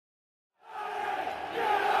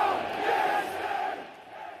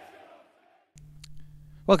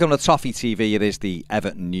Welcome to Toffee TV. It is the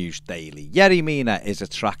Everton News Daily. Yerry Mina is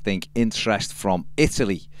attracting interest from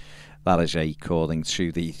Italy. That is according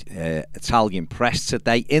to the Italian press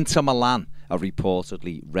today. Inter Milan are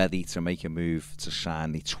reportedly ready to make a move to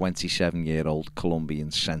sign the 27-year-old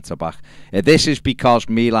Colombian centre-back. This is because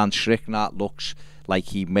Milan Skriniar looks like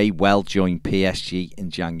he may well join PSG in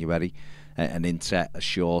January. And Inter are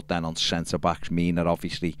short then on centre-backs. Mina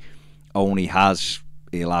obviously only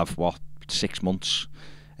he'll have, 6 months,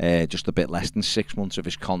 just a bit less than 6 months of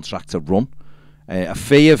his contract to run. A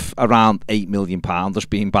fee of around £8 million has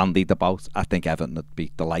been bandied about. I think Everton would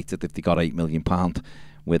be delighted if they got £8 million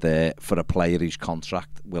for a player whose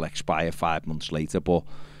contract will expire 5 months later. But,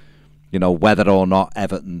 you know, whether or not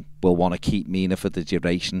Everton will want to keep Mina for the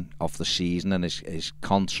duration of the season and his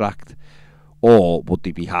contract, or would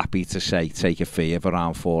they be happy to, say, take a fee of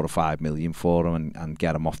around 4 or 5 million for him and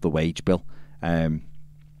get him off the wage bill,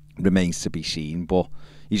 remains to be seen. But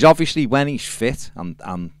he's obviously, when he's fit,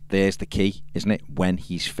 and there's the key, isn't it? When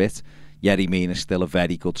he's fit, Yerry Mina is still a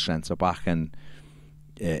very good centre-back and,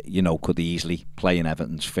 could easily play in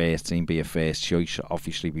Everton's first team, be a first choice.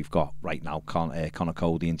 Obviously, we've got right now Conor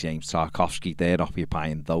Cody and James Tarkowski there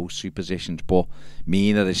occupying those two positions. But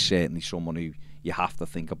Mina is certainly someone who you have to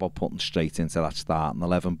think about putting straight into that starting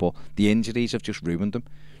 11. But the injuries have just ruined him.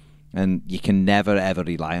 And you can never, ever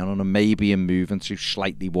rely on him. Maybe him moving to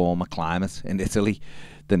slightly warmer climate in Italy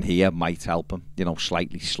than here might help him. You know,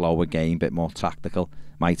 slightly slower game, bit more tactical,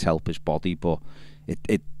 might help his body. But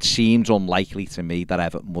it seems unlikely to me that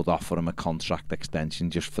Everton would offer him a contract extension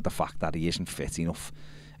just for the fact that he isn't fit enough.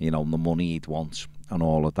 You know, the money he'd want and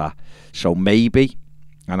all of that. So maybe,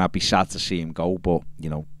 and I'd be sad to see him go, but, you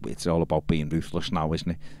know, it's all about being ruthless now,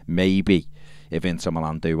 isn't it? Maybe if Inter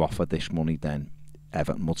Milan do offer this money, then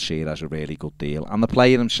Everton would see it as a really good deal. And the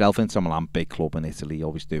player himself, Inter Milan, big club in Italy,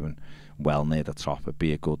 always doing well near the top. It'd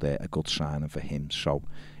be a good signing for him. So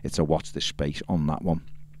it's a watch this space on that one.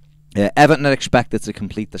 Everton are expected to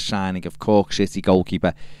complete the signing of Cork City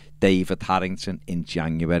goalkeeper David Harrington in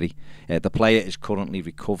January. The player is currently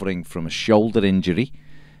recovering from a shoulder injury.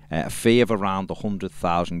 A fee of around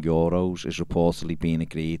 €100,000 is reportedly being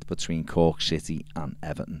agreed between Cork City and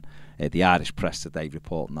Everton. The Irish press today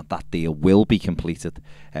reporting that deal will be completed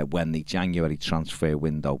when the January transfer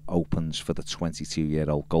window opens for the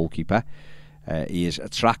 22-year-old goalkeeper. He is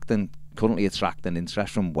currently attracting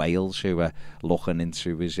interest from Wales, who are looking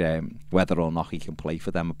into his whether or not he can play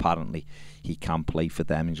for them. Apparently he can play for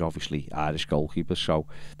them. He's obviously Irish goalkeeper, so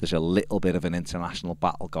there's a little bit of an international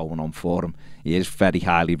battle going on for him. He is very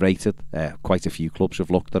highly rated. Quite a few clubs have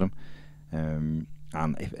looked at him,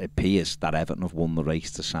 and it appears that Everton have won the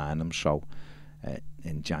race to sign him. So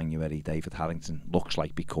in January, David Harrington looks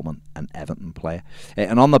like becoming an Everton player.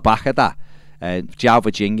 And on the back of that, João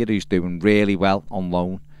Virginia, who's doing really well on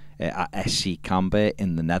loan at SC Cambuur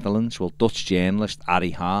in the Netherlands. Well, Dutch journalist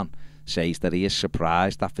Arie Haan says that he is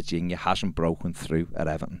surprised that Virginia hasn't broken through at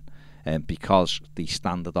Everton, because the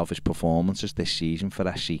standard of his performances this season for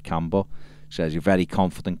SC Cambuur. Says he's a very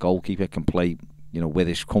confident goalkeeper, can play,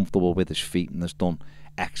 comfortable with his feet, and has done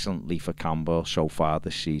excellently for Cambuur so far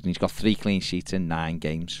this season. He's got 3 clean sheets in 9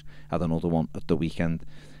 games, had another one at the weekend,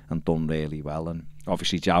 and done really well. And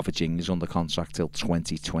obviously João Virginia's under contract till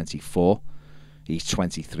 2024. He's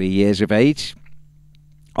 23 years of age.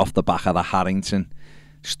 Off the back of the Harrington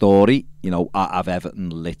story, have Everton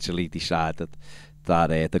literally decided that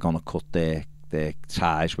they're going to cut their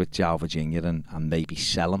ties with João Virginia and maybe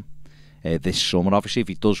sell him this summer. Obviously, if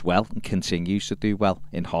he does well and continues to do well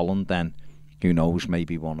in Holland, then who knows,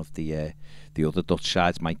 maybe one of the other Dutch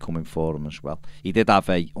sides might come in for him as well. He did have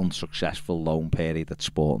a unsuccessful loan period at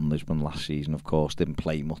Sporting Lisbon last season, of course. Didn't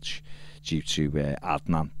play much due to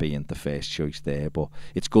Adnan being the first choice there. But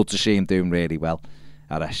it's good to see him doing really well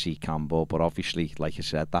at SC Cambuur. But obviously, like I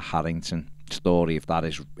said, the Harrington story, if that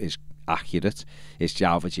is accurate, is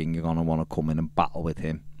João Virginia going to want to come in and battle with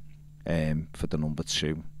him for the number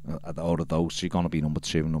 2? Or are those two going to be number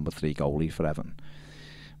 2 and number 3 goalie for Everton?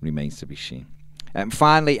 Remains to be seen.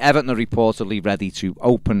 Finally, Everton are reportedly ready to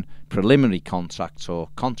open preliminary contract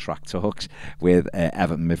talks with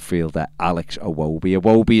Everton midfielder Alex Iwobi.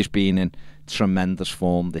 Iwobi has been in tremendous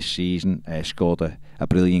form this season. Scored a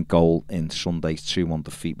brilliant goal in Sunday's 2-1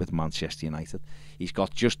 defeat with Manchester United. He's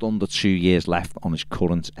got just under 2 years left on his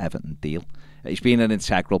current Everton deal. He's been an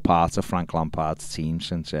integral part of Frank Lampard's team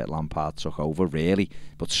since Lampard took over, really,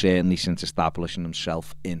 but certainly since establishing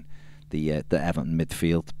himself in the Everton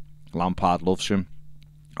midfield. Lampard loves him.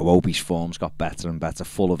 Iwobi's form's got better and better,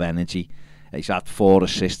 full of energy. He's had 4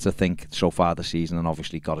 assists, I think, so far this season, and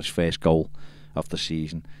obviously got his first goal of the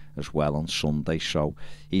season as well on Sunday. So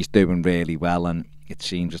he's doing really well, and it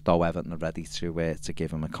seems as though Everton are ready to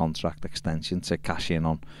give him a contract extension to cash in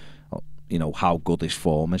on, how good his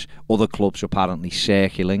form is. Other clubs are apparently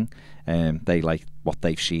circling. They like what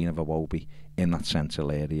they've seen of Iwobi in that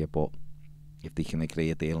central area, but if they can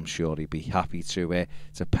agree a deal, I'm sure he'd be happy to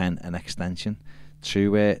pen an extension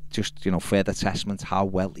to just further testament how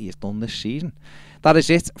well he has done this season. That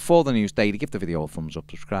is it for the News Daily. Give the video a thumbs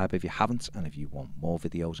up, subscribe if you haven't, and if you want more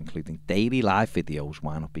videos, including daily live videos,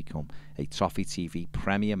 why not become a Toffee TV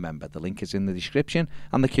Premier member? The link is in the description,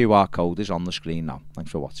 and the QR code is on the screen now.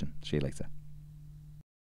 Thanks for watching. See you later.